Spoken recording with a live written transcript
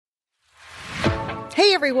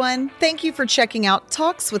everyone. Thank you for checking out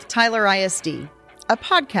Talks with Tyler ISD, a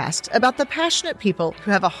podcast about the passionate people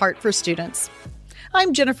who have a heart for students.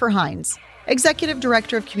 I'm Jennifer Hines, Executive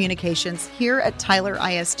Director of Communications here at Tyler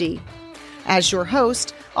ISD. As your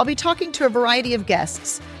host, I'll be talking to a variety of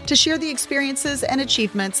guests to share the experiences and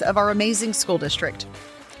achievements of our amazing school district.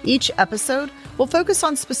 Each episode will focus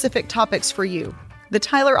on specific topics for you, the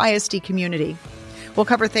Tyler ISD community. We'll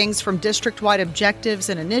cover things from district-wide objectives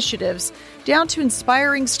and initiatives down to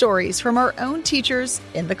inspiring stories from our own teachers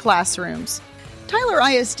in the classrooms. Tyler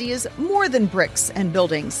ISD is more than bricks and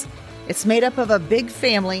buildings. It's made up of a big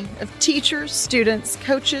family of teachers, students,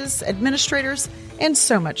 coaches, administrators, and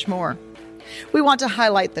so much more. We want to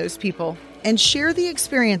highlight those people and share the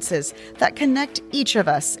experiences that connect each of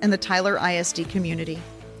us in the Tyler ISD community.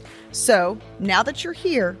 So, now that you're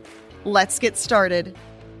here, let's get started.